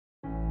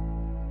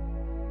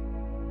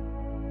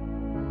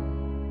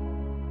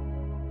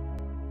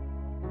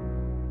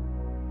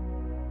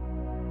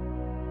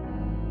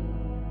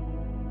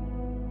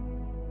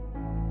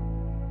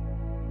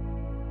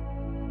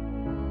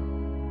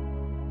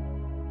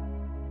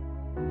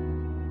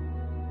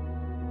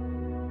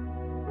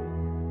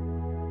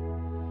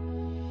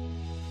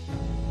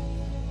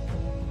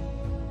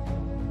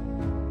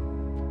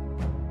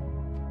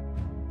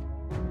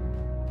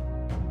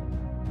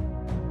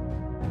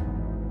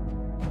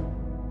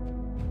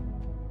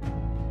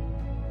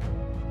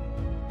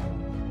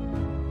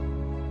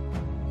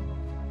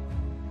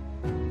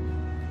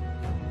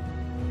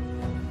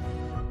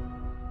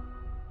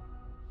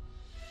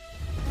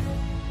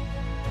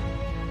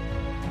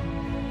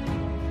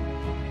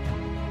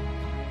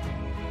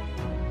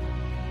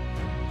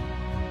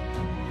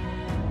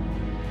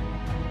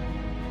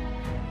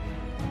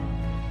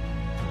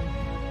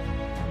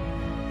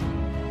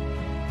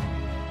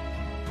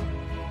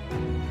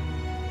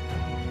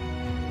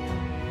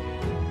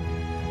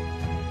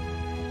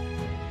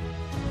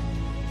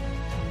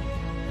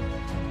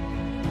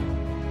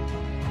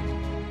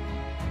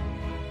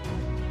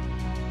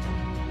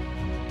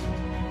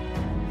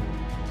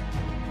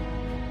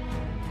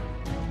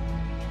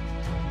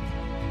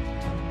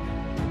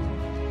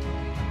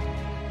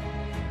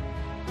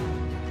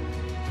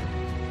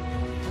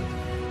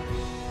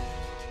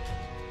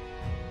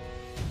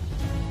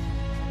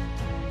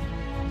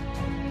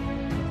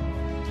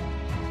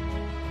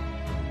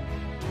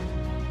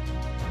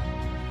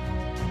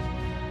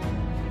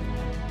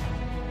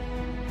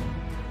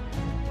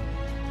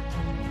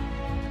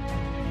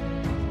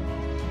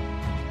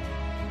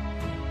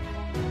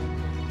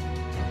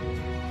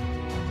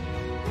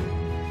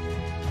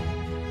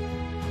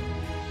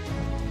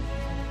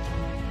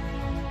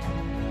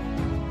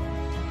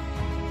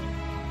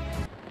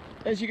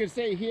As you can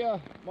see here,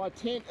 my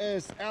tent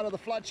is out of the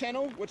flood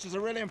channel, which is a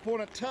really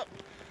important tip.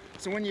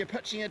 So when you're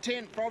pitching a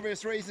tent, for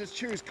obvious reasons,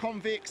 choose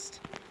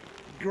convex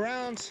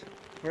ground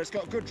where it's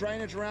got good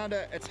drainage around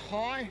it. It's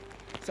high,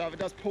 so if it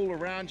does pool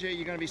around you,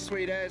 you're going to be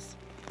sweet as.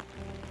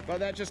 But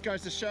that just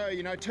goes to show,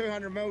 you know,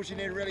 200 mils, you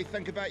need to really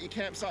think about your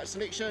campsite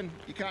selection.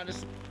 You can't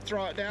just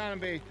throw it down and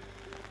be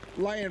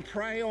lay and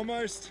pray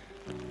almost.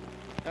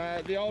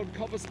 The old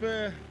copper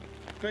spur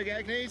Big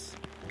Agnes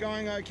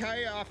going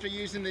okay after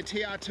using the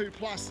TR2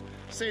 Plus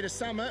Cedar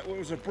Summit, which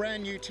was a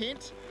brand new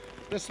tent.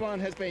 This one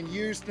has been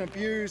used and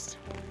abused,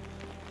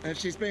 and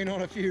she's been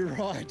on a few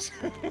rides.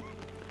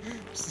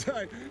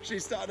 So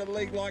she's starting to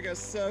leak like a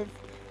sieve.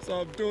 So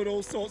I'm doing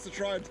all sorts to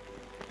try and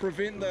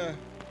prevent the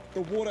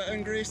water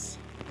ingress.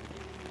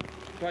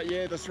 But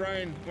yeah, this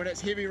rain, when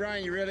it's heavy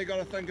rain, you really got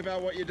to think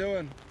about what you're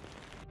doing.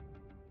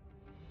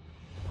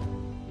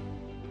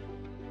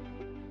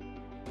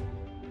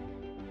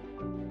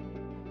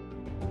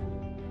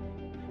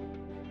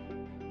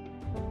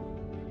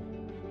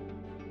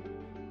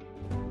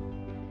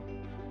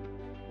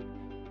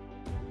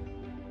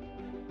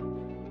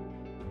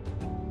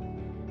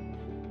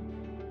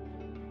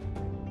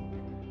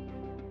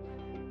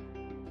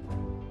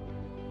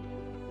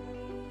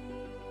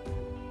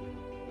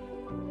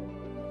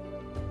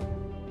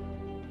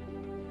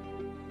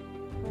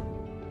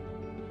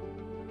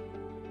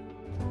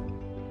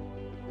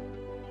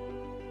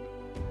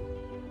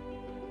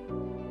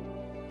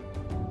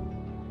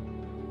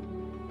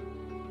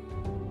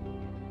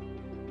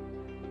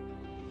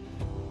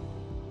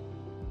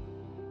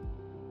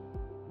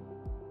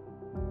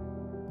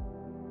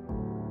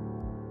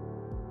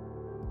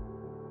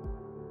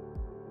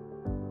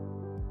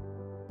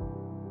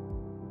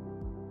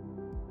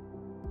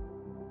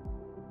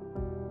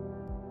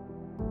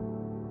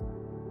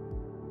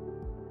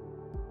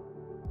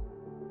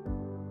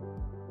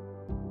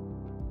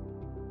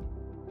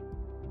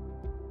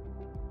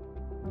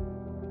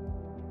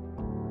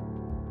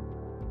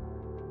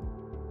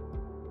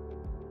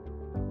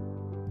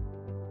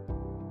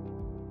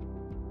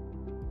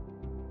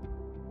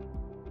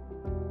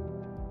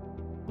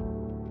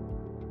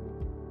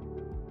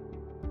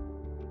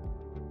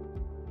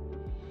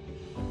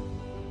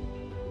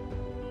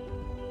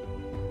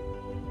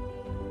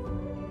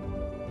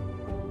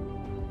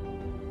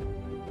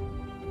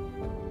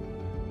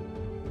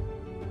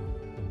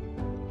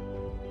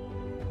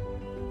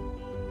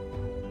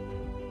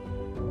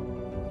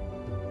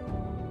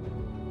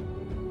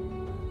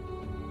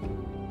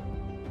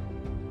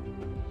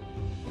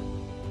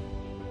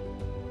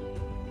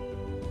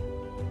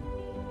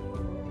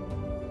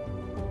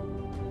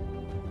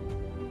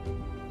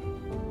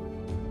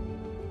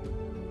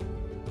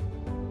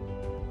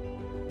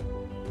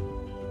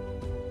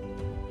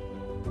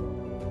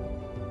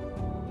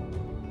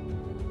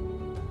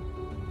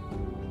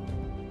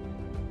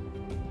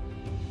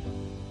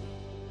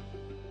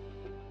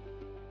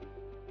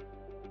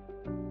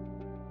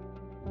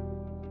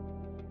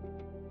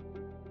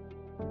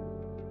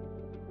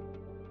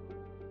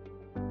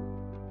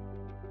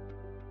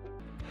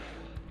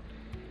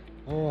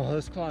 Oh,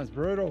 this climb's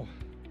brutal.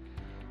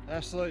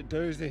 Absolute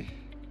doozy.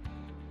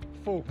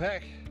 Full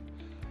pack,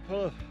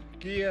 full of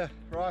gear,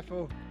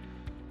 rifle,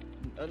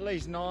 at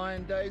least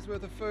 9 days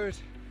worth of food.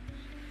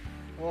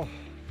 Oh,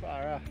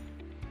 far out.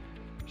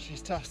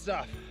 She's tough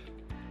stuff.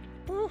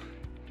 Woo.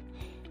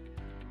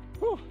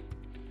 Woo.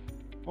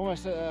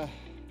 Almost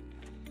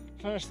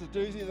finished the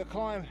doozy of the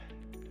climb.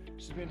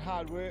 It's been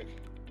hard work.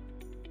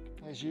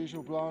 As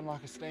usual, blowing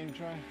like a steam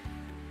train.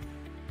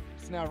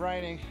 It's now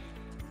raining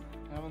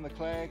and I'm in the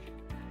clag.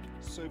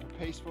 Super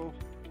peaceful.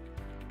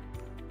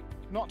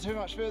 Not too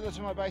much further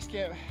to my base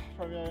camp,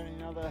 probably only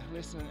another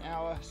less than an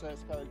hour, so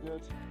it's kind of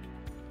good.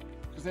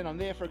 Because then I'm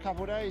there for a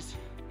couple of days,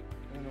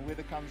 and then the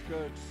weather comes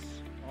good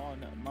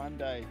on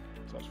Monday,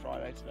 so it's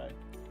Friday today.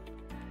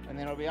 And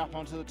then I'll be up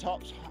onto the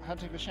tops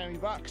hunting for chamois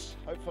bucks,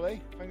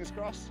 hopefully, fingers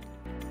crossed.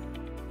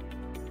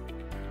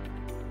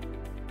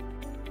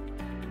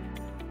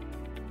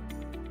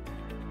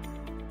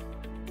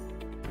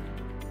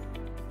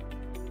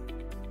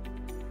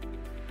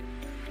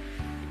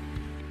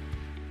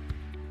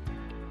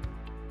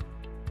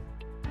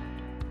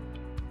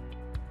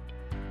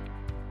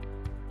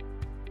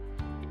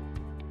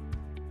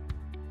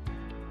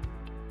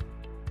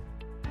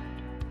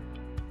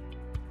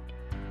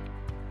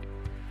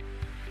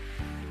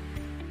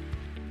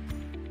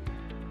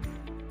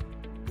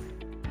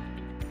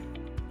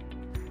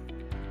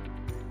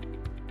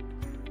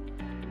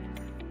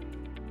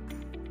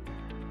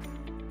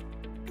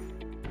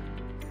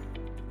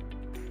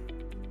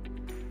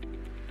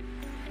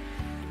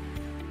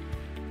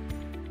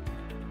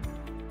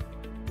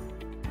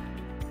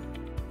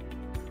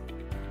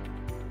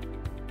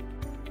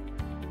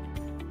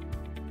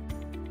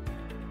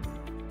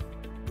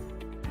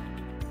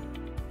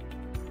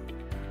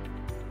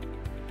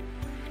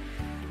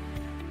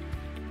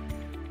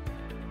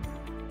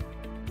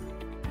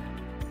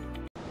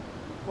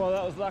 Well,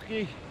 that was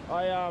lucky.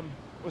 I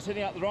was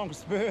heading out the wrong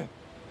spur.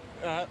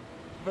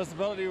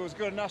 Visibility was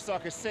good enough so I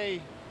could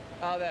see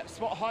that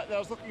spot height that I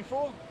was looking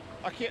for.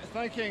 I kept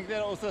thinking that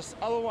it was this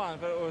other one,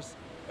 but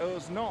it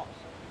was not.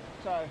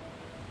 So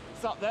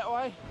it's up that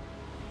way.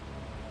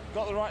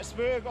 Got the right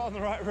spur, got on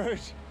the right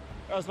route.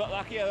 I was a bit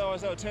lucky,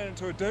 otherwise it would turn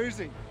into a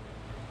doozy.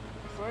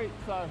 Sweet,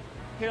 so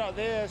head up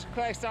there,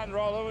 clay's starting to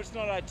roll over, it's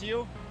not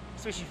ideal,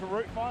 especially for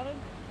route finding.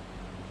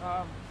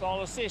 So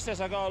I'll assess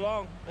as I go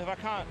along. If I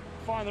can't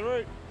find the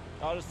route,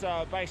 I'll just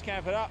base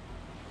camp it up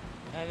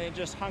and then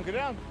just hunker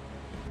down.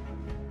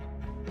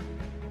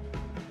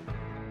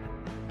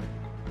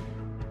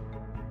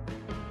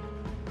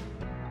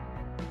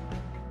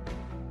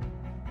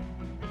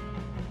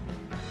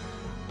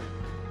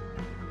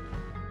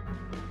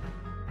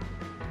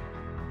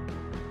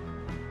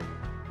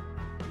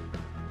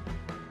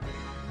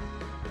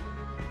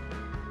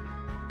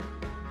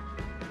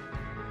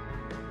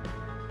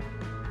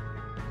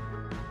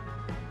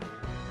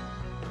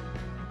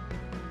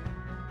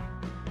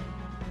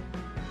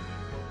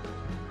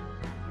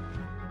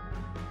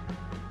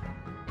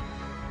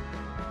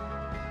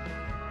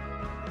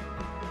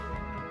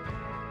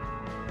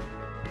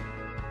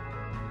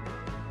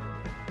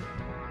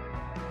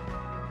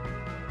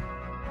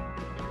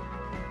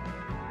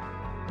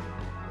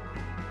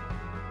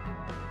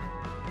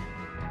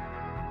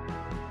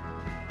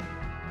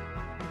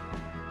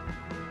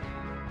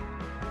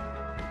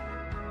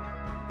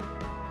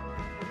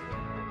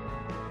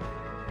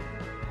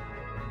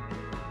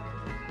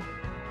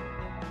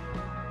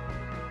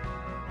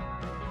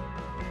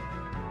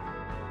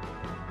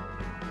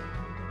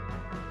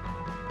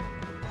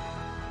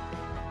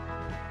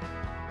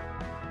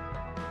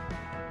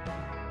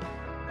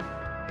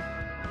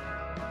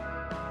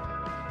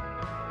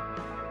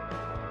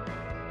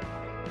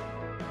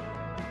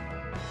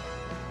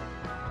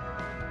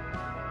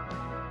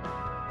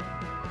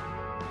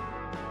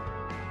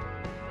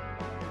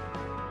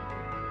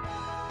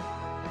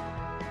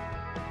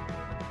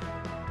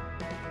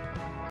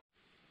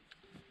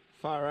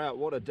 Far out,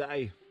 what a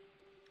day.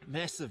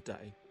 Massive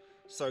day.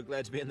 So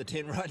glad to be in the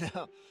tent right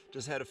now.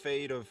 Just had a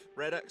feed of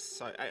Radix,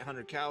 so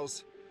 800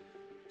 cows.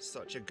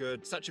 Such a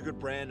good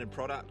brand and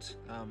product.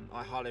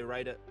 I highly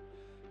rate it.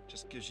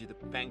 Just gives you the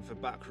bang for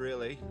buck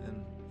really,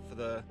 and for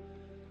the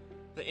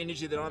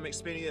energy that I'm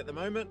expending at the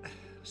moment, I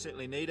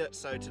certainly need it.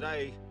 So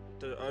today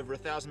did over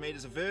 1,000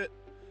 meters of vert,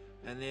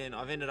 and then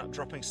I've ended up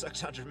dropping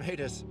 600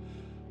 meters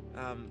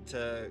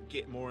to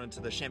get more into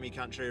the chamois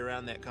country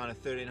around that kind of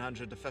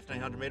 1,300 to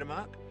 1,500 meter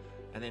mark.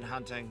 And then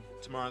hunting,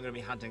 tomorrow I'm going to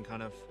be hunting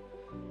kind of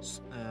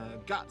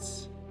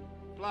guts,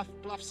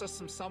 bluff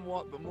system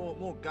somewhat, but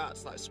more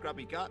guts, like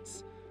scrubby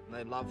guts, and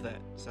they love that.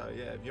 So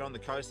yeah, if you're on the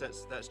coast,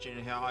 that's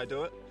generally how I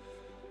do it.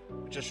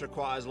 It just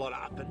requires a lot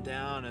of up and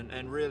down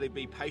and really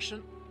be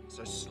patient.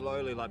 So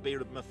slowly, like be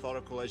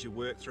methodical as you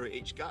work through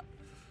each gut,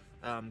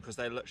 because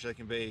they literally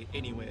can be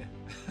anywhere.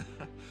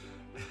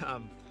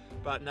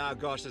 But no,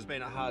 gosh, it's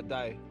been a hard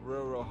day,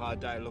 real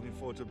hard day. Looking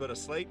forward to a bit of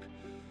sleep.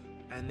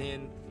 And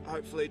then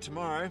hopefully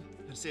tomorrow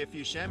we'll see a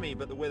few chamois,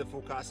 but the weather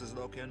forecast is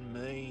looking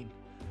mean.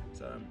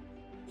 So I'm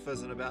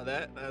fizzing about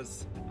that,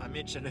 as I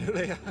mentioned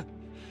earlier.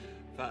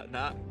 But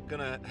nah,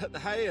 gonna hit the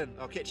hay and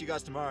I'll catch you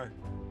guys tomorrow.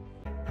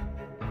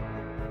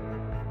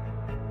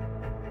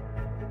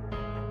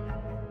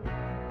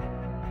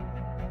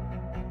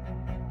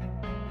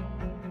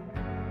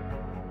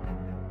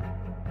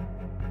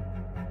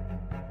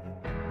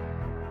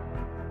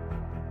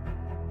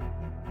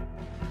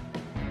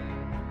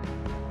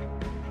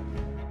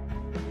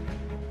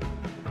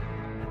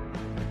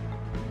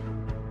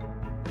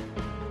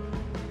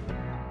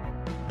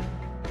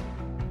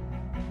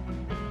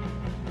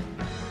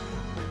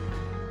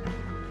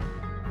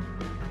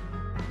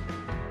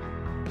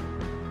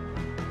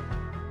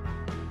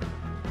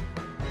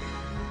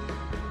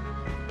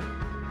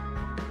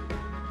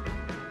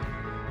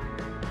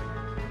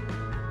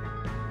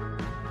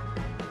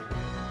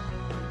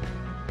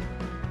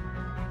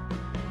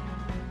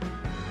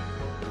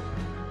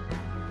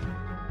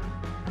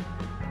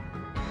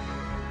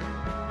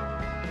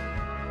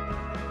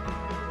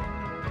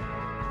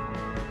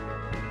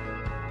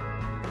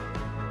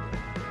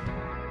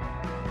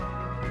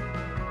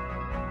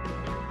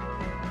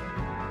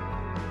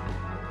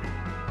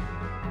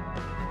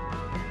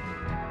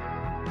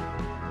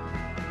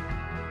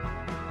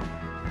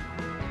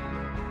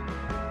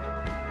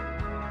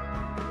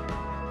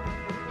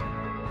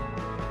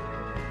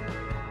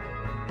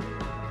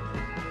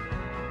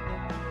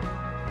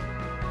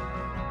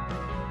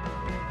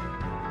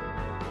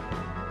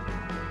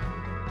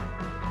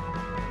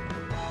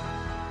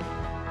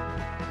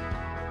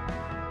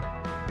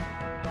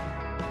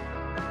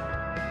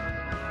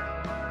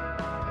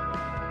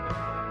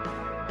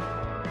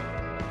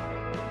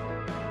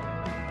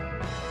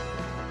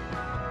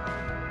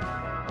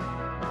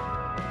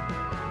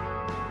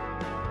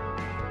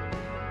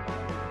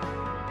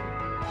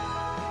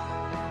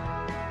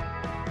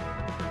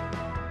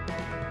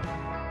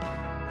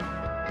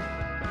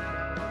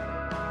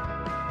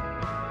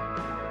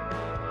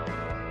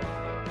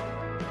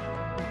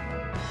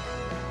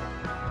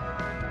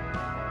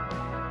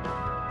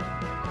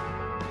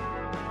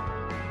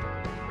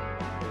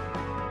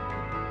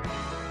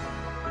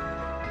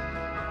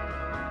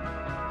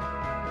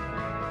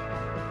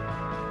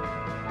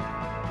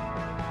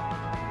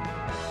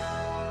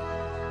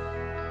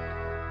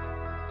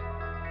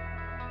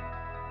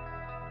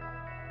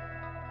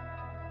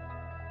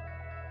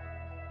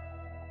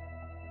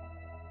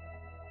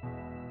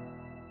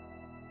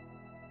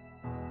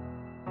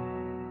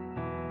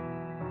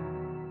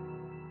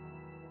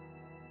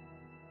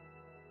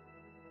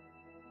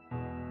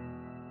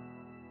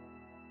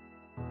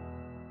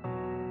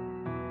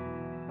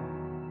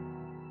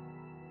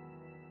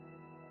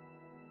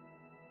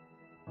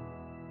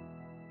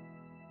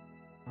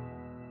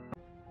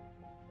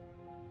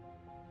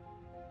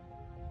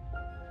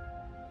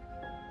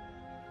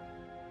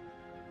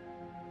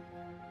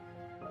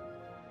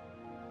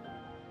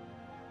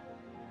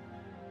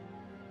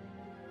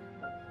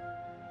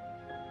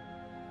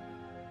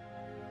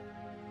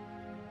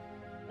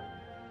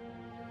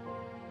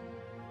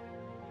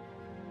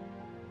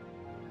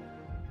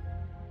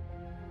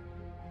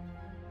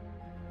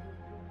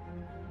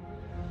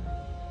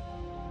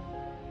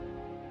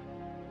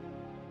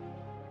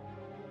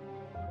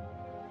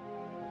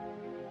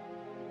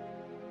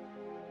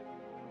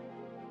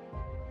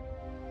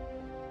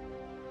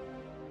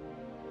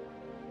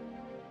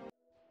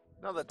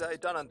 Another day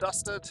done and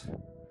dusted.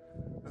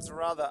 It was a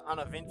rather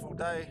uneventful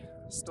day.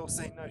 Still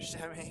seeing no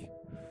chamois.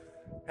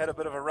 Had a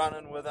bit of a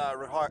run-in with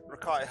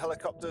Rakai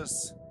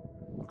helicopters.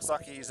 Looks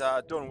like he's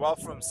doing well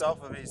for himself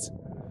if he's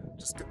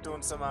just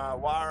doing some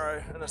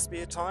waro in his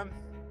spare time.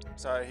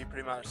 So he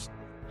pretty much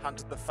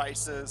hunted the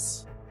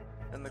faces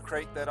in the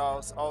creek that I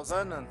was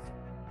in and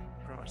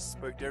pretty much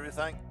spooked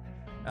everything.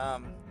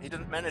 He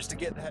didn't manage to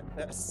get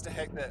that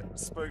stag that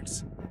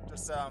spooked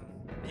just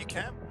you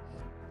camp,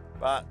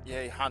 but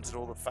yeah, he hunted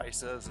all the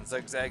faces and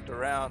zigzagged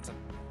around.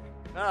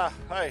 And,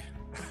 hey,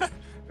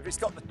 if he's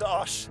got the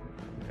dosh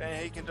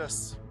and he can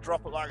just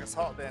drop it like it's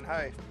hot, then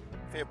hey,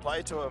 fair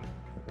play to him.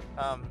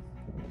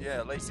 Yeah,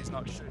 at least he's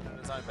not shooting in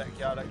his own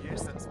backyard, I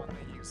guess. That's one thing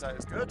you can say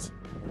is good.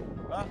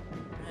 But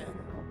man,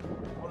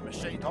 what a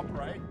machine to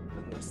operate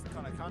in this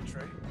kind of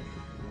country,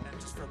 and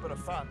just for a bit of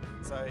fun.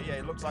 So yeah,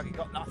 he looks like he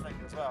got nothing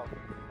as well.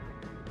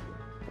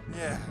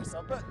 Yeah, so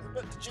a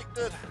bit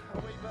dejected, a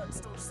wee bit,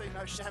 still see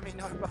no chamois,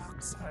 no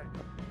buck, so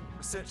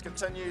the search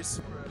continues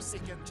for a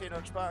second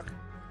 10-inch buck.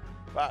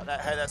 But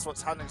hey, that's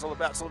what hunting's all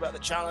about. It's all about the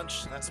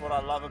challenge. That's what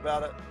I love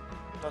about it.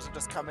 It doesn't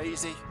just come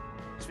easy,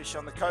 especially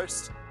on the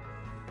coast.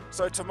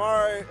 So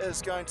tomorrow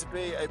is going to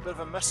be a bit of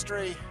a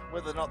mystery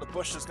whether or not the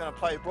bush is going to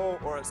play ball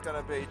or it's going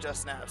to be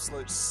just an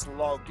absolute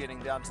slog getting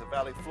down to the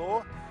valley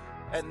floor.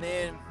 And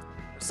then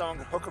if someone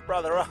could hook a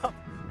brother up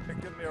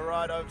and give me a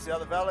ride over to the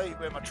other valley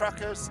where my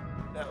truck is,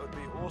 that would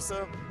be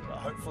awesome. But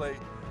hopefully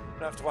I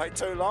don't have to wait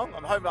too long.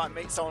 I'm hoping I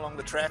meet someone along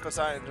the track or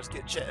something and just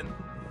get chatting.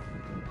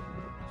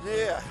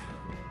 Yeah,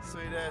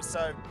 sweet as. So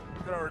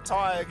I'm going to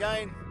retire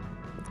again,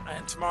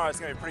 and tomorrow's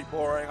going to be pretty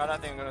boring. I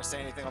don't think I'm going to see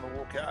anything on the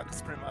walk out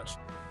because it's pretty much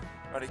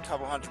only a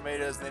couple hundred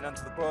meters and then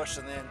into the bush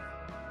and then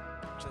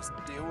just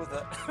deal with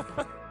it.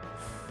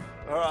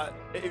 Alright,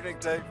 evening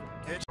team.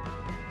 Catch.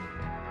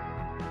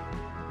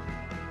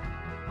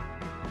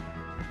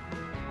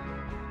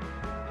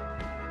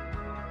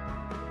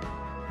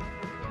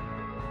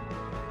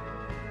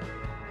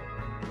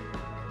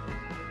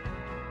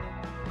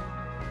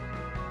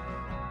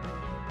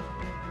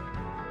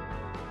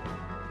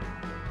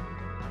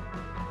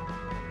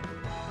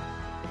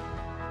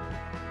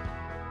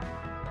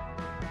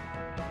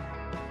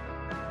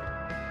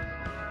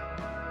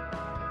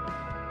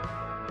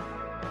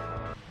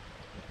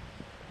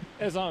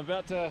 As I'm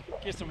about to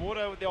get some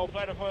water with the old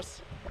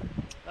platypus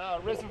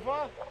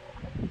reservoir,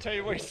 I'll tell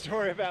you a wee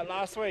story about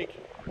last week.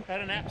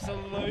 Had an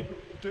absolute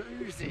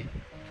doozy,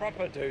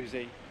 proper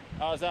doozy.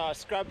 I was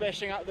scrub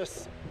bashing up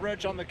this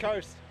ridge on the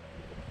coast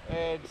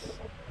and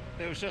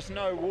there was just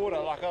no water,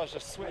 like I was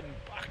just sweating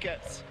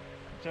buckets.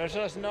 So there's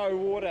just no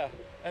water,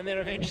 and then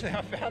eventually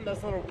I found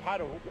this little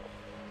puddle,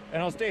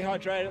 and I was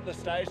dehydrated at this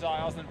stage, like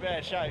I was in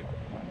bad shape.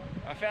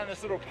 I found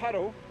this little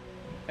puddle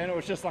and it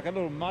was just like a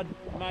little mud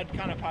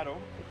kind of puddle.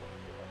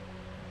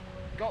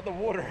 Got the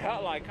water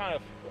out, like kind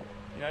of,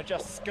 you know,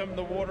 just skimmed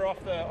the water off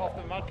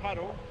the mud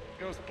puddle.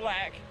 It was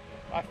black.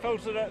 I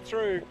filtered it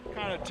through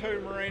kind of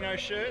 2 merino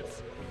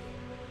shirts,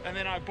 and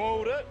then I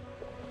boiled it.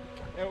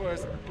 It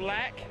was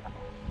black,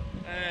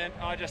 and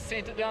I just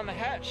sent it down the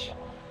hatch,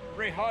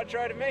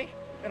 rehydrated me,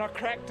 and I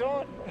cracked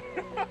on.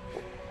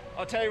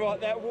 I'll tell you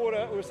what, that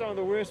water was some of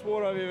the worst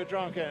water I've ever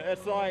drunk in.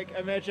 It's like,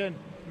 imagine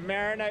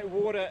marinate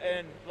water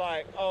in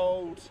like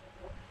old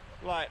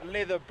like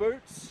leather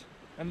boots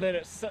and let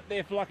it sit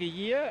there for like a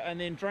year and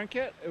then drink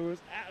it. It was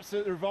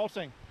absolutely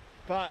revolting,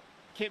 but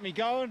kept me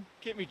going,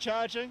 kept me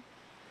charging,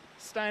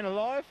 staying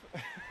alive.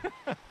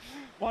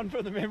 One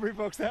for the memory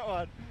books, that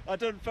one. I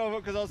didn't film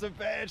it because I was in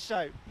bad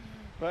shape,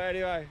 but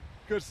anyway,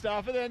 good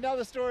stuff. And then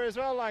another story as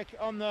well, like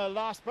on the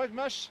last big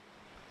mish,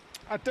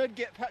 I did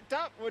get picked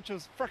up, which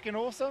was freaking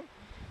awesome.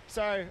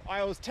 So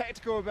I was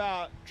tactical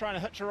about trying to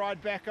hitch a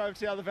ride back over to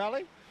the other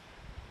valley,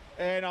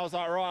 and I was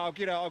like, right, I'll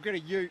get a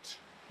ute.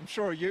 I'm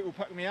sure a ute will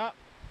pick me up.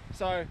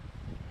 So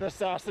this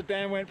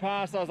sedan went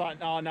past. I was like,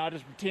 no, I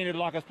just pretended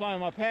like I was playing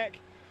my pack.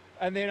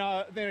 And then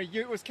a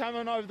ute was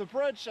coming over the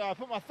bridge. I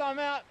put my thumb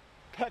out,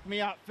 picked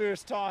me up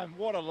first time.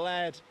 What a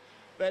lad.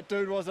 That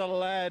dude was a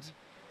lad.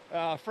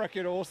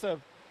 Freaking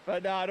awesome.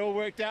 But no, it all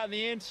worked out in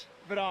the end.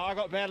 But I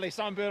got badly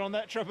sunburned on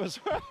that trip as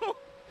well.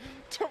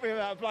 Took me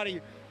about bloody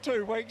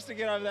 2 weeks to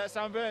get over that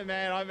sunburn.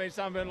 Man, I haven't been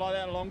sunburned like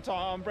that in a long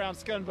time. I'm brown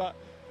skinned, but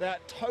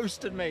that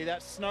toasted me,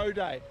 that snow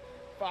day.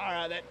 Far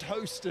out, that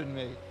toasted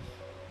me.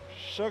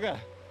 Sugar.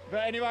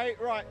 But anyway,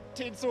 right,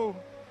 tensile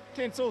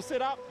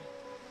set up.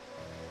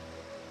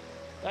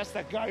 That's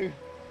the go.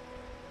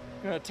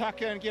 Gonna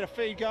tuck in, get a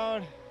feed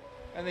going,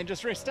 and then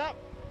just rest up.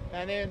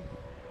 And then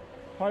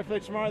hopefully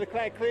tomorrow the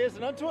cloud clears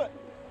and into it.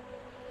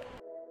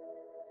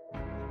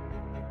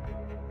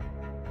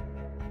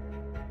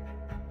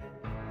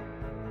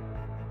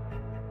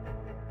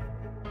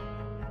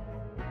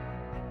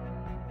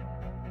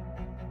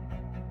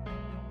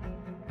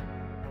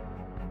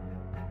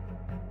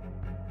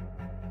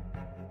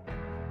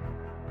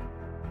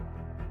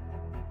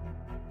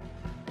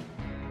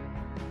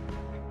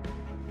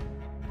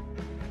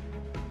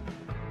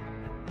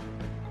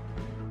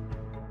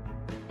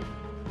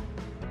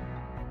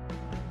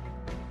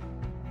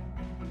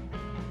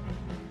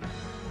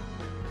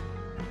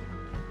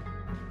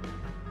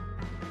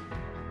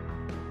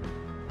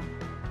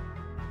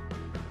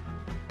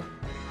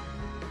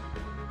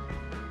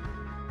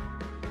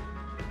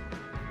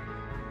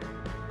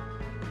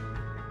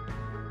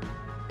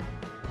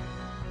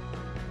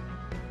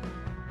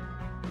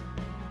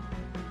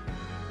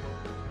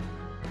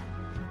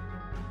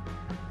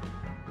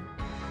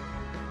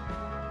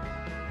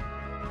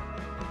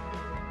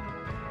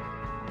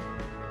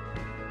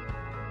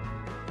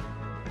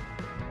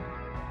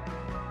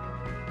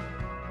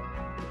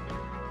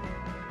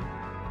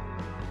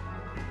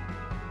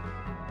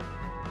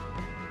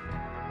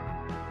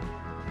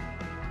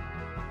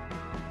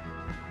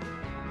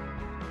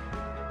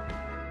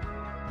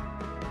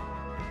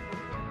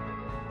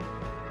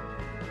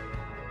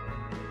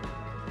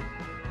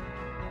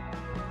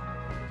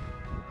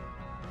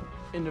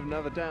 End of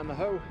another day on the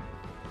hill,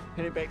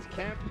 heading back to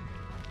camp.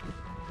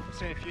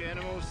 Seen a few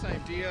animals,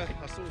 same deer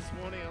I saw this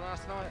morning and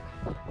last night.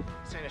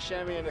 Seen a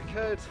chamois and a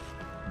kid,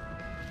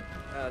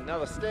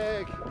 another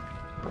stag,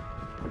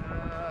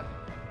 and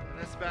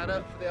that's about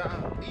it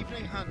for the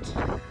evening hunt.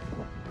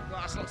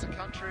 Lots of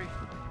country,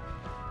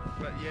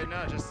 but yeah,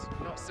 no, just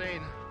not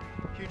seeing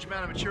a huge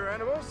amount of mature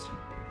animals.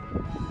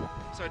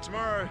 So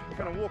tomorrow I'm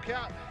going to walk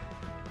out,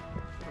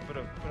 a bit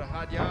of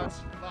hard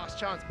yards, last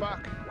chance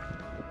buck.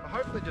 I'll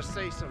hopefully just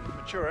see some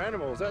mature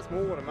animals. That's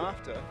more what I'm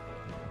after.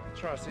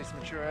 Try to see some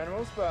mature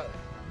animals, but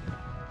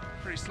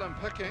pretty slim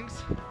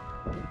pickings.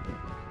 A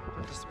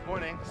bit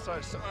disappointing. So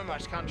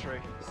much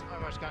country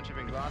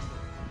being blasted,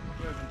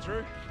 moving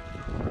through.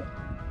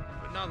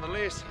 But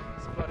nonetheless,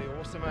 it's bloody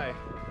awesome, eh?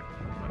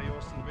 Bloody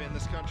awesome to be in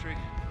this country.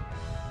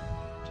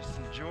 Just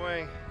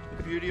enjoying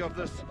the beauty of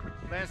this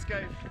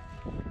landscape,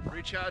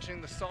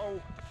 recharging the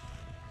soul.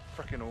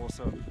 Frickin'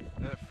 awesome.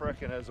 It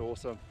frickin' is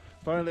awesome.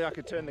 If only I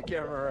could turn the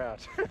camera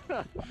around.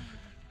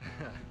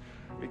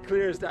 Be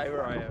clear as day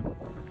where I am.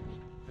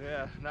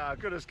 Yeah, nah,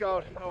 good as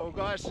gold. Oh well,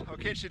 guys, I'll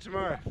catch you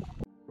tomorrow.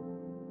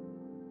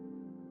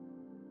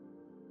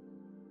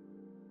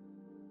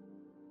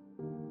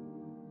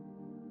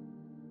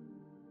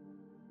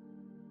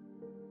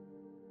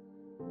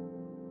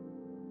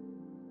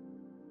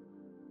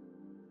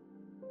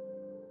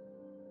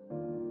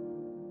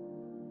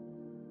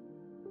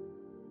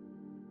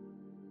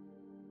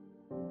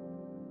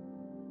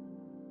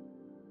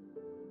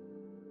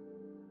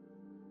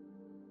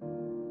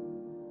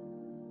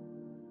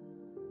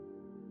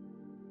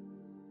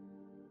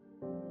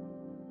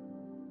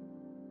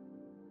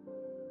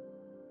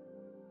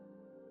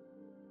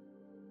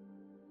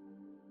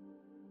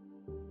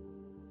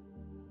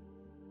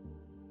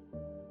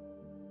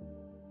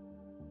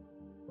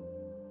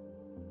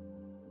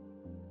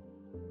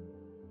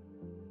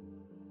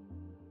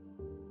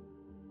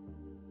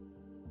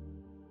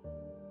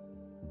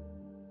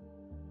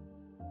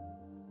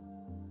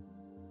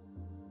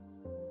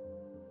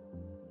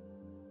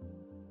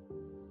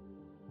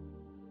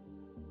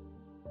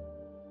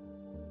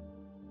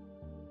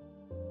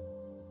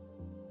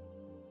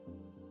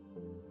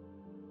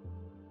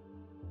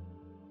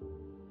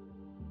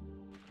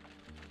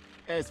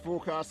 As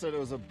forecasted, it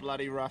was a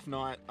bloody rough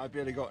night. I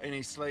barely got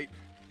any sleep.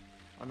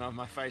 I know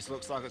my face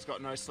looks like it's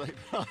got no sleep,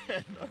 but I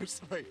had no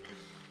sleep.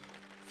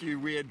 A few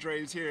weird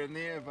dreams here and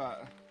there,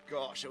 but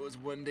gosh, it was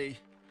windy.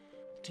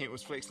 The tent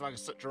was flexing like a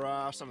sit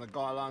giraffe. Some of the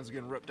guy lines were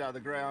getting ripped out of the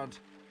ground.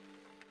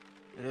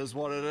 It is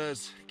what it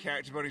is.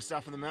 Character building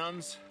stuff in the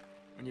mountains.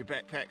 When you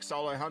backpack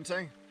solo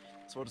hunting,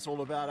 that's what it's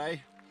all about, eh?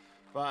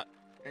 But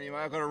anyway,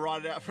 I've got to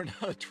ride it out for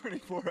another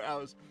 24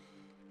 hours.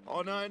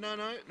 Oh no,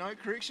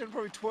 correction,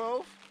 probably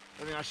 12.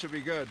 I think I should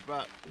be good,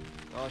 but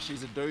oh,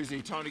 she's a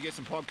doozy. Time to get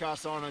some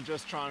podcasts on and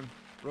just try and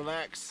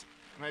relax.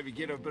 Maybe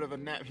get a bit of a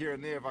nap here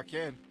and there if I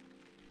can.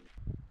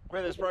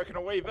 Weather's broken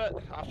a wee bit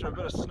after a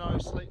bit of snow,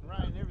 sleet and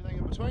rain, everything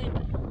in between.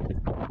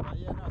 But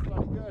yeah, no, it's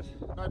bloody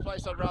good. No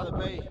place I'd rather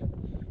be.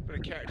 Bit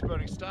of character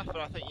building stuff, but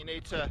I think you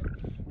need to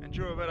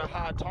endure a bit of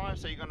hard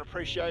times so you got an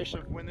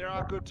appreciation when there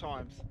are good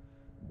times.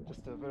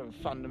 Just a bit of a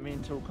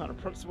fundamental kind of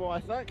principle, I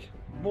think.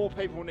 More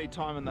people need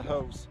time in the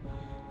hills,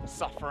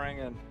 suffering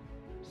and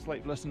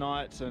sleepless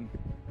nights and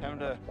having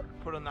to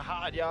put in the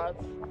hard yards.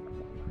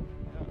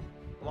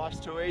 Yeah. Life's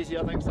too easy,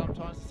 I think,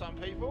 sometimes for some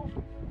people.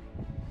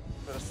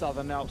 A bit of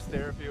Southern Alps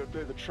therapy would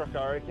do the trick,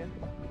 I reckon.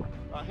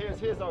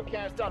 Here's our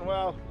camp. It's done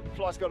well.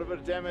 Flight's got a bit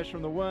of damage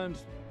from the wind.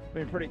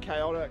 Been pretty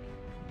chaotic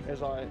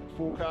as I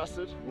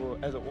forecasted, or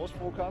as it was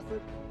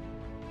forecasted.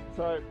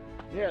 So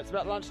yeah, it's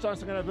about lunchtime,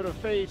 so I'm going to have a bit of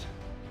feed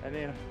and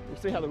then we'll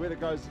see how the weather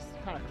goes. It's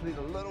kind of cleared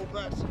a little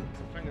bit, so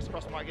fingers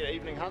crossed I might get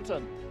evening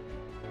hunting.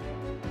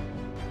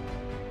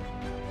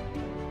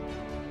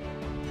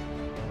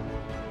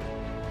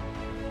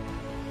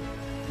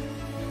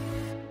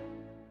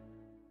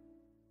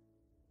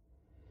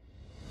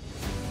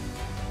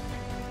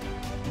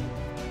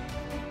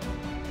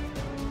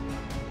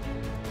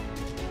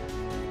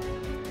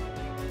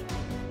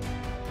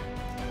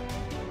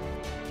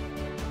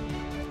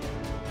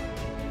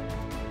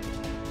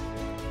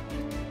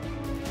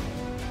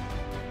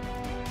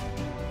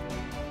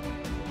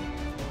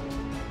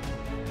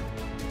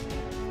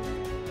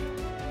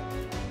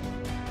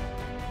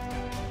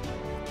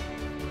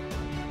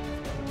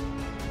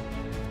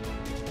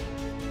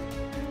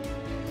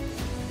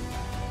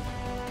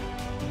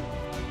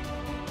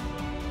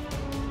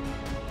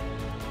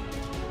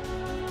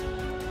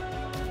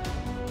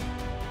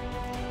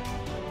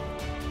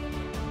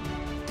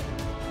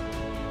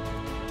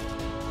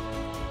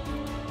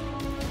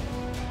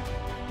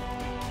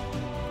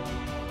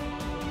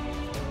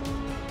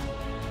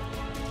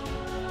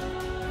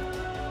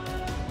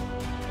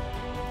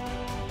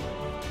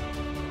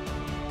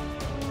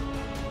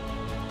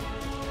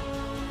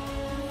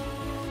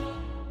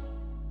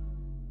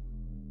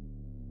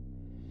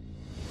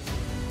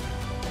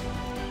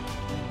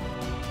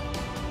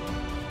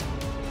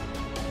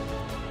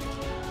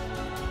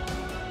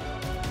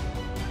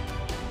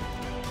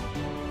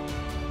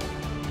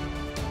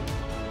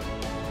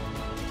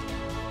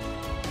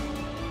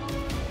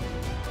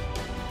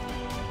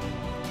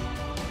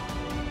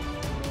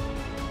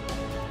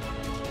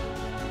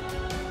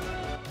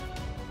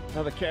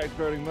 Another carriage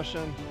building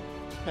mission,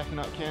 packing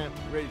up camp,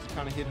 ready to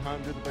kind of head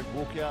home, do the big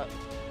walkout.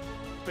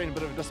 It's been a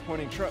bit of a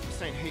disappointing trip. We've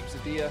seen heaps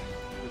of deer.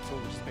 It's all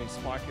just been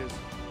spikers,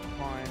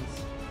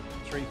 hinds,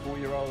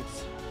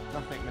 3-4-year-olds,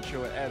 nothing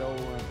mature at all.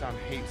 I've done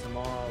heaps of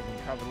miles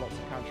and covered lots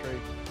of country.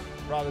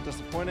 Rather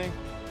disappointing,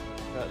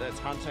 but that's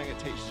hunting. It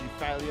teaches you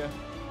failure,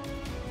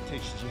 it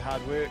teaches you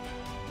hard work,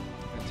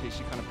 it teaches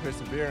you kind of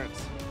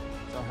perseverance.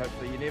 So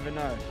hopefully you never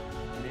know.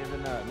 You never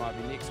know. It might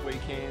be next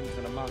weekend,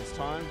 in a month's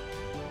time.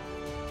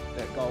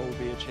 That goal will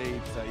be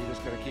achieved, so you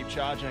just got to keep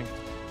charging.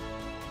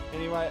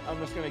 Anyway, I'm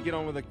just going to get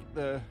on with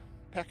the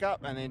pack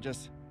up and then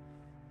just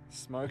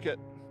smoke it.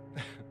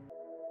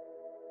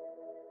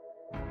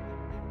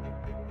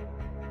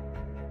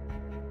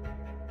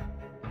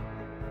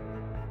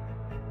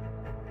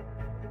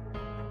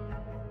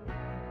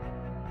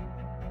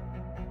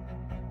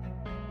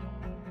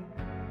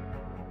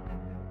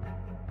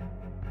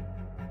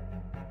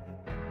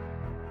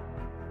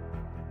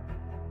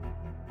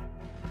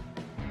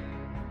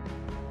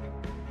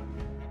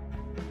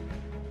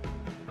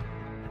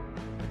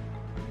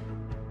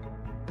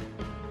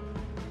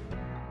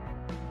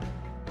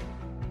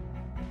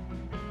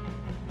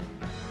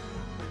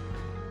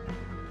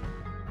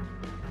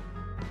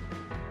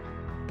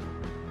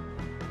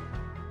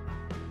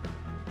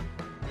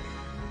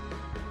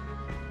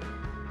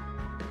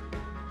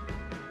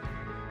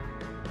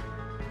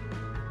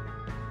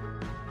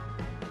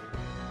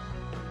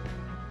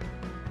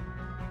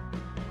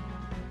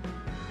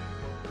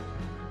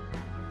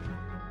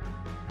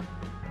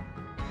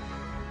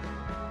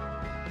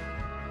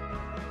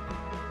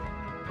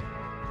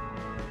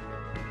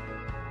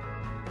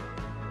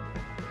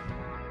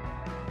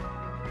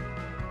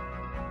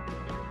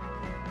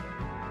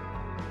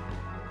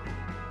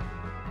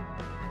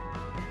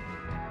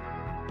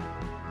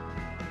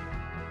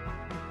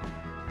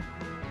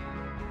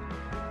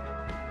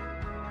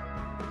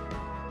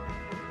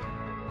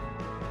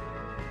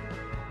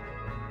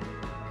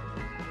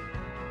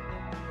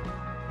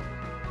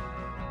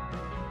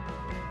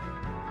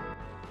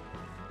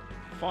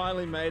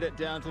 Finally made it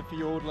down to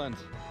Fiordland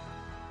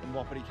in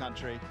Wapiti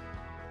country.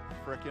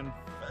 Frickin'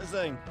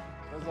 fizzing.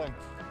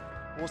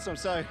 Awesome.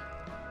 So,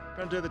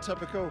 gonna do the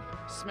typical,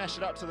 smash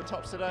it up to the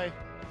tops today,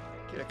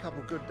 get a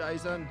couple good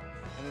days in, and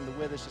then the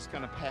weather's just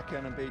gonna pack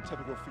in and be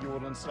typical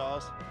Fiordland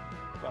styles.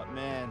 But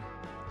man,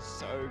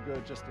 so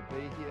good just to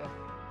be here.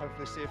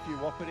 Hopefully see a few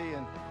Wapiti,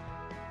 and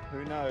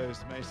who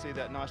knows, may see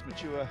that nice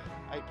mature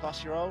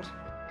 8+-year-old.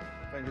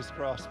 Fingers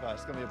crossed, but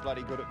it's gonna be a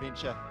bloody good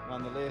adventure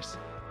nonetheless.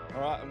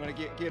 All right, I'm gonna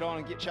get on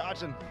and get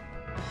charging.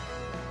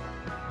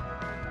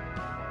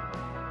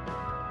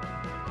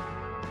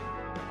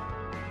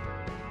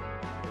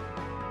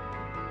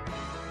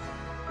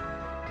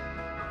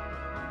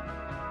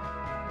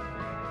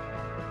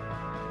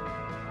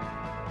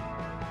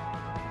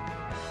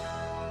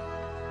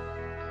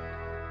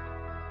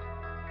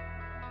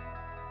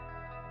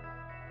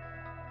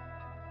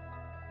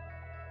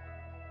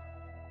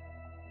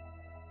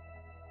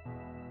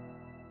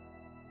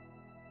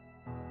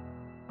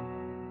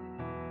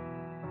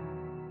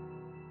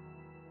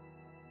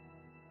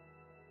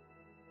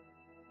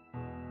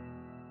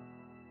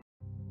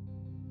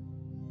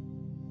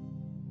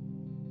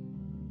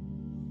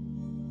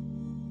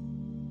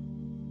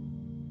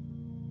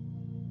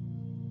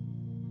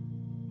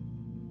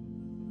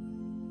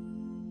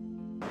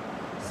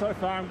 So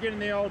far I'm getting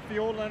the old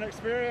Fiordland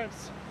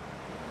experience.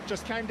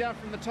 Just came down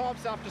from the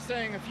tops after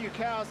seeing a few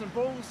cows and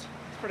bulls.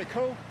 It's pretty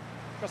cool.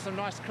 Got some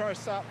nice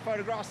close-up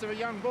photographs of a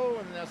young bull,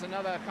 and there's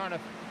another kind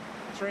of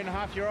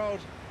 3.5-year-old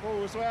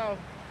bull as well.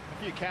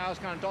 A few cows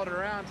kind of dotted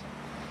around.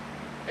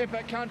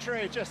 Epic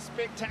country, just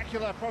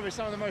spectacular. Probably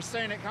some of the most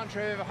scenic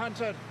country I've ever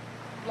hunted.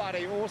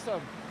 Bloody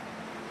awesome.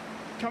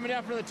 Coming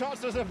down from the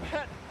tops was a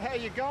bit, how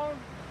you going?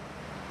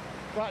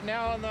 But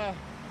now on the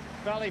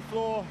valley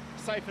floor,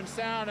 safe and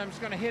sound. I'm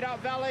just going to head up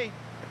valley,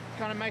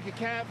 kind of make a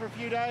camp for a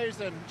few days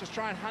and just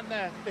try and hunt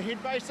the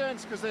head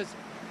basins, because there's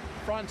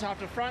front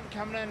after front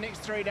coming in next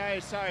 3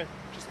 days, so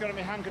just got to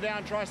be hunkered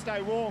down, try to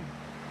stay warm.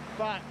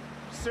 But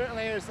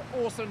certainly is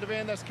awesome to be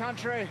in this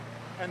country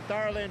and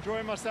thoroughly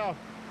enjoy myself.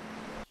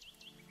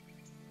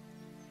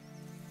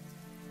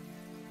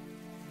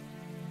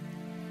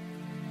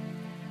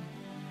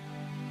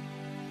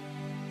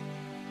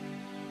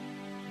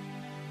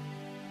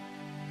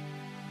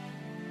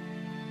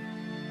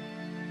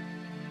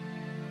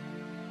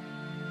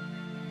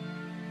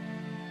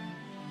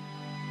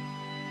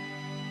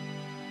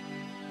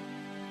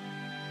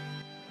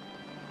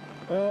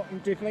 Well, I'm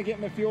definitely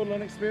getting the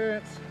Fiordland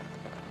experience.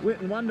 Wet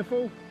and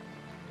wonderful.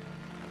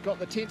 Got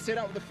the tent set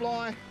up with the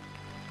fly.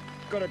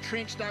 Got a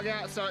trench dug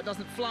out so it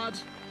doesn't flood,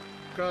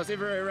 because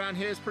everywhere around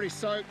here is pretty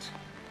soaked.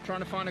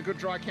 Trying to find a good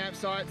dry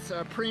campsite. It's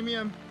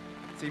premium,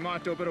 so you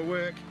might do a bit of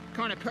work.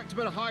 Kind of picked a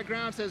bit of high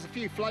ground, so there's a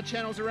few flood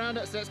channels around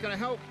it, so that's going to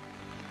help.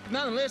 But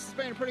nonetheless, it's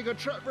been a pretty good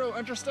trip, real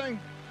interesting.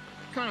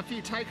 Kind of a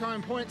few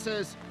take-home points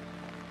is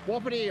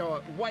Wapiti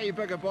are way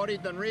bigger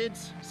bodied than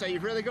reds, so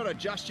you've really got to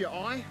adjust your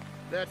eye.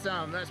 That's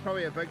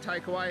probably a big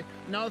takeaway.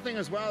 Another thing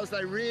as well is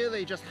they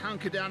really just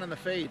hunker down in the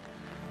feed.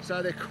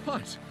 So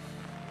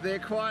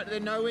they're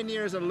nowhere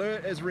near as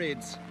alert as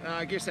reds.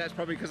 I guess that's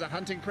probably because of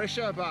hunting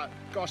pressure, but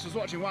gosh, I was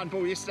watching one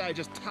bull yesterday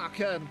just tuck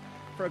in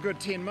for a good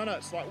 10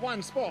 minutes, like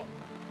one spot.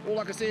 All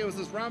I could see was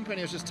this rump and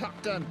he was just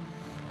tucked in.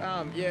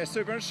 Yeah,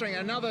 super interesting.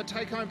 Another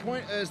take-home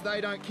point is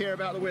they don't care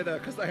about the weather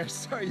because they are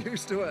so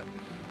used to it.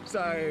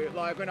 So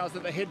like when I was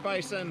at the head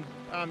basin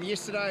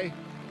yesterday,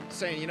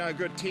 seeing, you know, a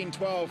good 10,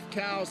 12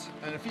 cows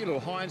and a few little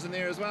hinds in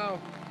there as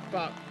well,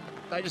 but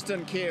they just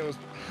didn't care. It was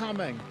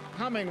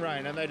humming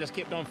rain and they just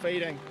kept on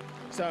feeding.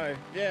 So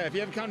yeah, if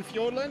you ever come to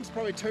Fiordland,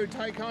 probably two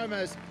take-home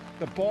is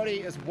the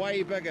body is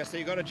way bigger, so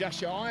you got to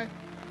adjust your eye,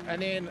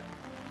 and then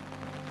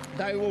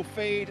they will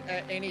feed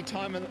at any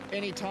time in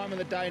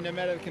the day, no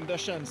matter the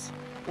conditions.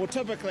 Well,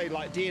 typically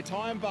like deer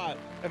time, but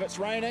if it's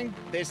raining,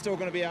 they're still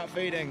going to be out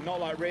feeding, not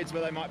like reds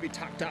where they might be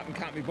tucked up and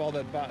can't be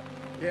bothered. But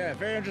yeah,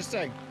 very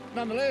interesting.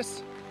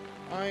 Nonetheless,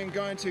 I'm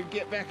going to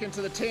get back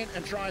into the tent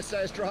and try and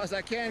stay as dry as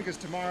I can, because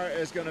tomorrow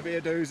is going to be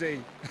a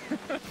doozy.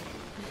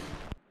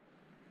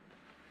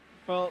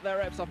 Well, that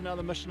wraps up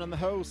another mission in the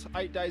hills.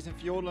 8 days in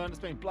Fiordland. It's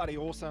been bloody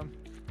awesome.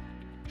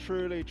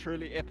 Truly,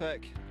 truly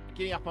epic.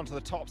 Getting up onto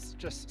the tops,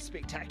 just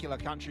spectacular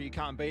country. You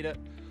can't beat it.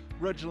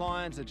 Ridge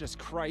lines are just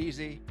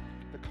crazy.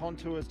 The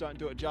contours don't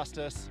do it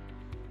justice.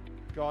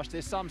 Gosh,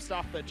 there's some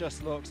stuff that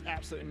just looks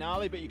absolutely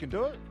gnarly, but you can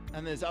do it.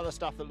 And there's other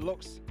stuff that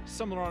looks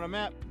similar on a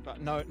map,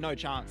 but no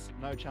chance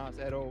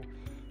at all.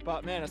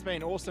 But man, it's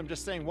been awesome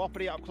just seeing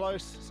Wapiti up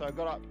close. So I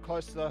got up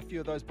close to a few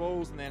of those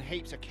bulls and then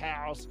heaps of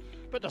cows.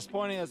 Bit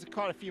disappointing, there's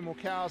quite a few more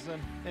cows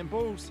than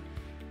bulls.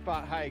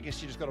 But hey, I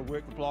guess you just got to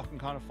work the block and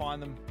kind of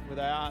find them where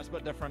they are. It's a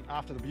bit different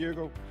after the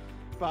bugle.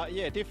 But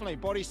yeah, definitely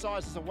body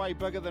sizes are way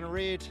bigger than a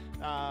red.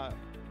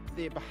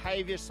 Their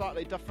behaviour is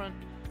slightly different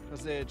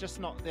because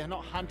they're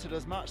not hunted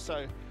as much,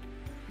 so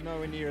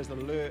nowhere near as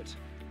alert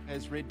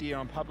as red deer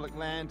on public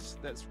land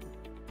that's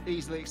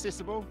easily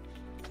accessible.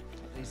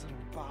 These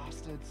little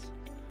bastards.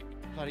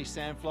 Bloody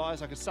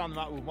sandflies. I could sum them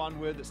up with one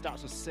word that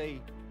starts with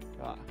C,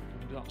 but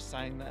I'm not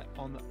saying that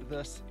on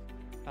this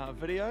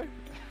video.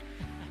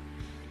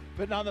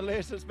 But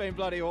nonetheless, it's been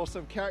bloody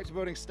awesome. Character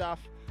building stuff.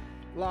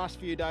 Last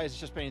few days it's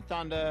just been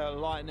thunder,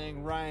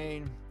 lightning,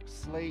 rain,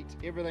 sleet,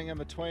 everything in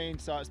between,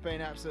 so it's been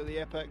absolutely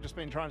epic. Just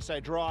been trying to stay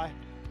dry.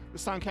 The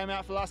sun came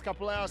out for the last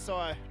couple of hours, so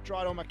I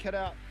dried all my kit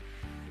out.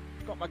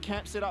 Got my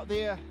camp set up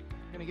there.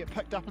 Gonna get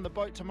picked up in the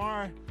boat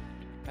tomorrow,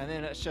 and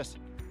then it's just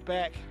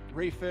back,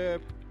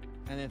 refurb,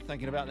 and then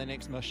thinking about the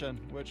next mission,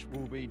 which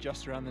will be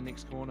just around the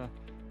next corner.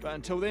 But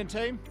until then,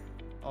 team,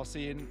 I'll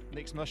see you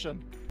next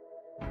mission.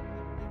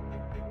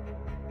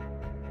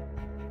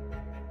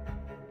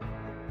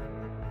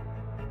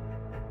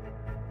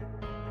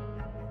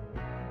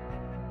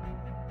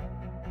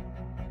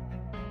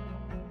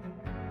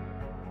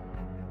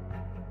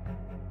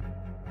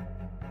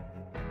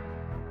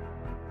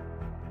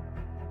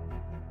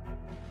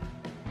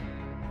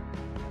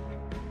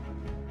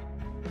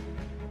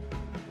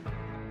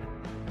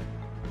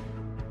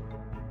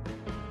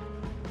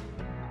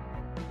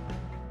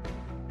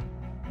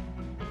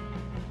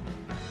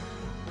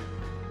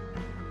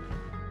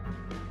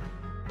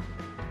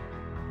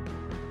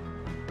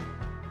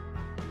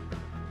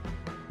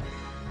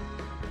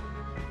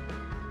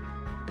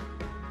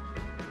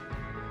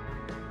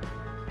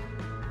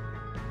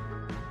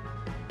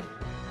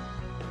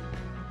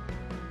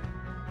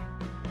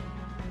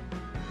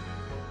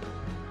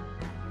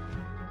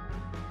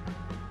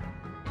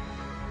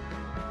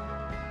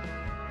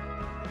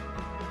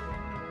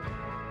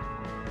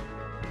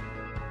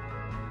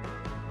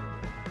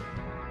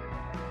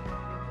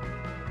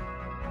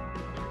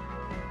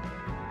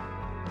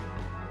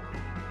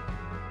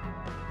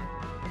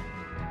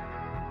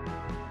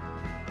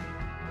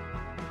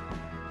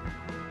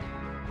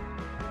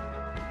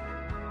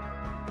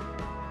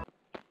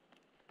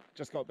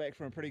 Just got back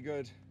from a pretty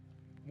good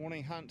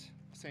morning hunt.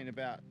 Seen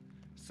about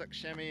 6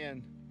 chamois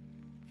and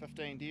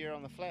 15 deer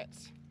on the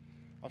flats.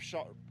 I've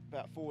shot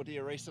about 4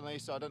 deer recently,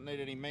 so I didn't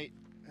need any meat.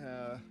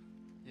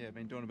 Yeah,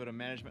 been doing a bit of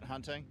management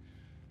hunting.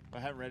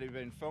 I haven't really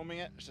been filming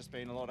it, it's just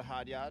been a lot of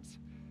hard yards.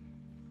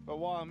 But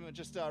while I'm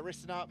just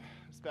resting up,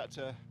 it's about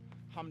to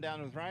hum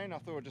down with rain, I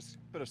thought just a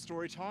bit of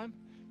story time,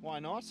 why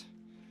not?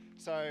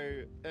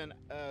 So in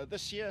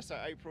this year, so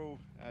April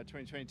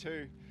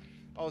 2022,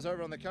 I was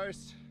over on the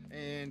coast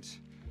and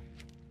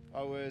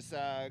I was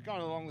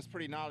going along this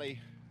pretty gnarly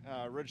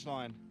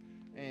ridgeline,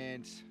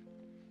 and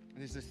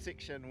there's this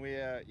section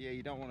where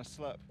you don't want to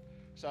slip.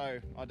 So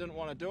I didn't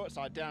want to do it,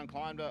 so I down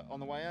climbed it on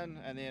the way in,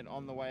 and then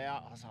on the way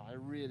out I was like, I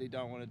really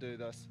don't want to do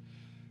this,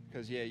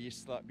 because you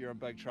slip, you're in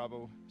big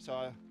trouble. So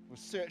I was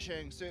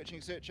searching,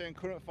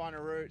 couldn't find a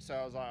route, so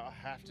I was like, I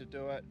have to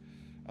do it,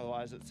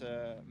 otherwise it's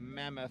a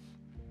mammoth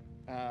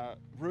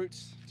route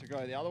to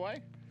go the other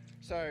way.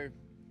 So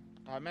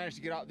I managed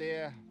to get up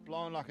there,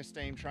 blowing like a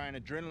steam train,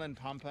 adrenaline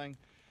pumping,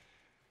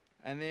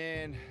 and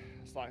then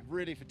it's like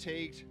really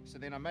fatigued. So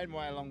then I made my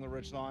way along the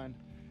ridgeline,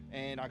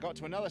 and I got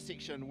to another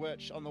section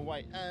which on the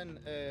way in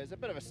is a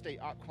bit of a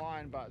steep up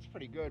climb, but it's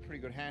pretty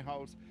good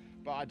handholds.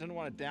 But I didn't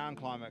want to down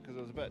climb it because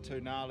it was a bit too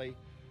gnarly.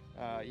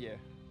 Yeah,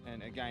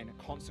 and again,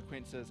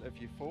 consequences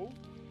if you fall.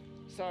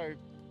 So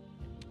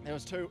there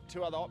was two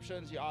other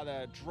options. You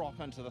either drop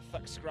into the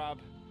thick scrub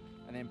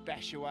and then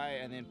bash your way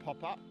and then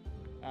pop up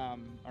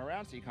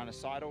around, so you kind of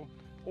sidle,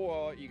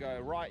 or you go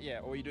right,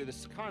 or you do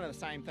this kind of the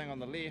same thing on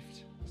the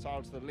left,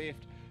 sidle to the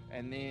left,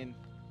 and then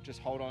just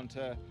hold on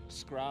to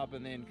scrub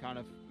and then kind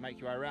of make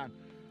your way around.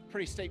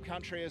 Pretty steep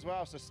country as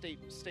well, so steep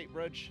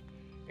ridge.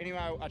 Anyway,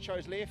 I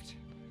chose left,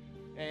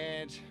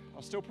 and I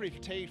was still pretty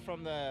fatigued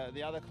from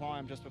the other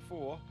climb just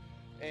before,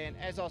 and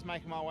as I was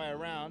making my way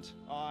around,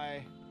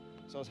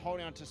 so I was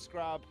holding on to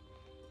scrub,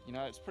 you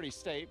know, it's pretty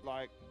steep,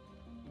 like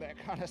that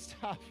kind of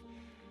stuff,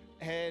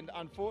 and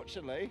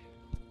unfortunately,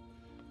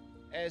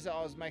 as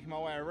I was making my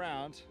way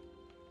around,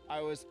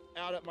 I was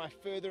out at my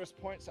furthest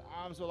point, so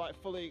arms were like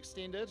fully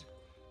extended,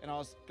 and I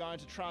was going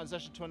to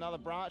transition to another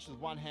branch with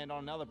one hand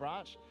on another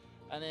branch,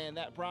 and then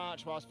that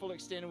branch, while I was fully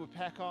extended with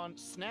pack on,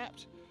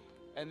 snapped,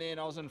 and then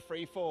I was in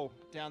free fall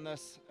down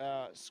this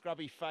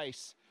scrubby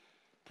face.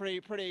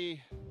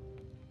 Pretty,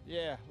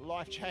 yeah,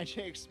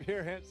 life-changing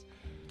experience,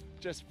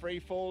 just free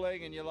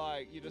falling, and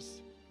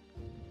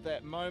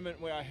that moment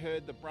where I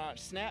heard the branch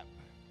snap,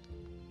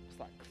 it's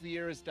like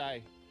clear as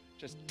day,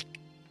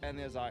 and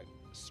there's like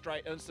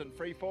straight instant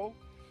free fall,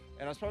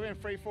 and I was probably in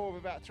free fall for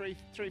about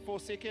 3-4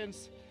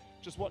 seconds,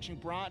 just watching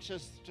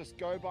branches just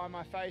go by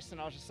my face, and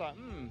I was just like,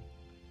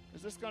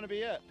 is this going to be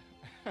it?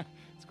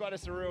 It's quite a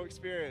surreal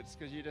experience,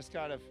 because you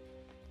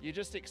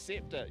just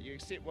accept it. You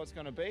accept what's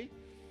going to be.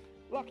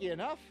 Lucky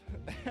enough,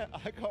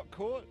 I got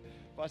caught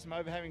by some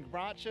overhanging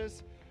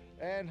branches,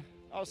 and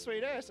I was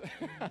sweet as.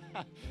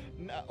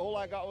 All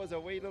I got was a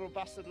wee little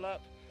busted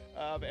lip,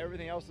 but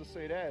everything else was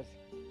sweet as.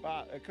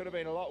 But it could have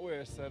been a lot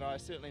worse, and I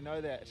certainly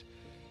know that.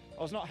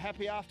 I was not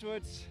happy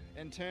afterwards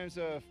in terms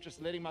of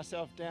just letting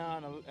myself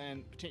down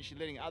and potentially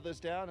letting others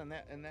down in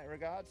that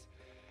regards.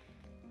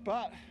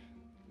 But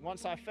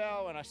once I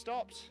fell and I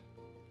stopped,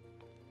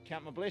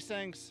 count my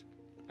blessings,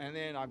 and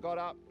then I got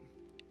up,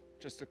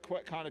 just a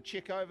quick kind of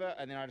check over,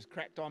 and then I just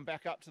cracked on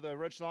back up to the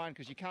ridgeline,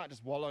 because you can't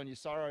just wallow in your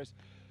sorrows.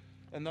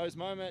 In those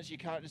moments, you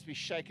can't just be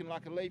shaken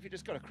like a leaf. You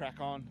just got to crack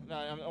on. No,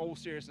 in all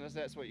seriousness,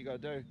 that's what you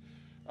got to do.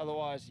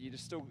 Otherwise, you've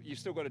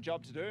still got a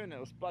job to do, and it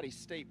was bloody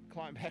steep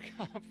climb back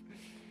up.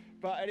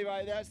 But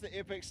anyway, that's the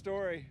epic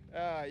story.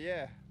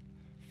 Yeah,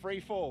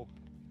 free fall.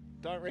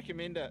 Don't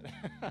recommend it.